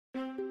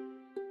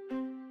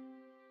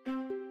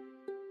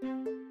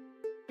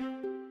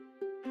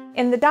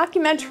In the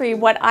documentary,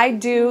 what I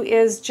do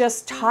is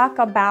just talk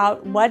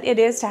about what it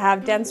is to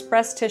have dense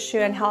breast tissue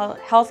and how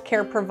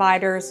healthcare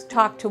providers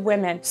talk to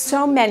women.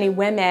 So many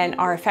women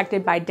are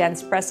affected by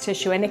dense breast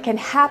tissue, and it can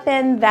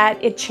happen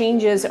that it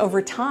changes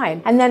over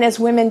time. And then as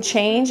women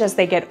change, as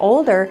they get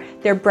older,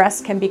 their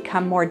breasts can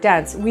become more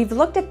dense. We've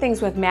looked at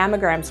things with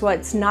mammograms. Well,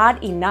 it's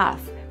not enough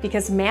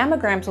because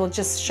mammograms will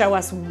just show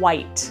us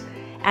white.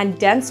 And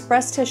dense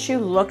breast tissue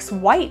looks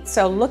white.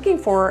 So looking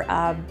for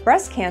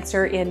breast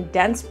cancer in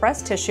dense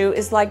breast tissue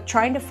is like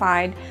trying to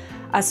find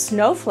a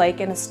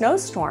snowflake in a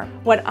snowstorm.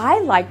 What I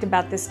liked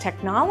about this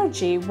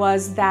technology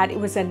was that it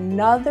was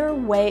another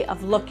way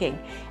of looking,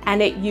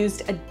 and it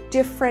used a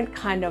different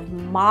kind of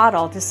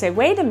model to say,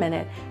 wait a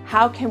minute,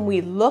 how can we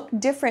look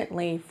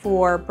differently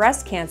for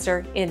breast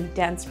cancer in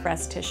dense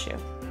breast tissue?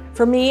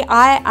 For me,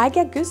 I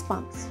get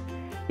goosebumps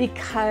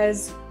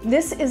because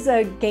this is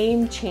a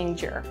game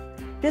changer.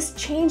 This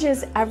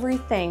changes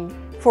everything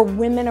for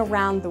women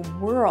around the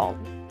world.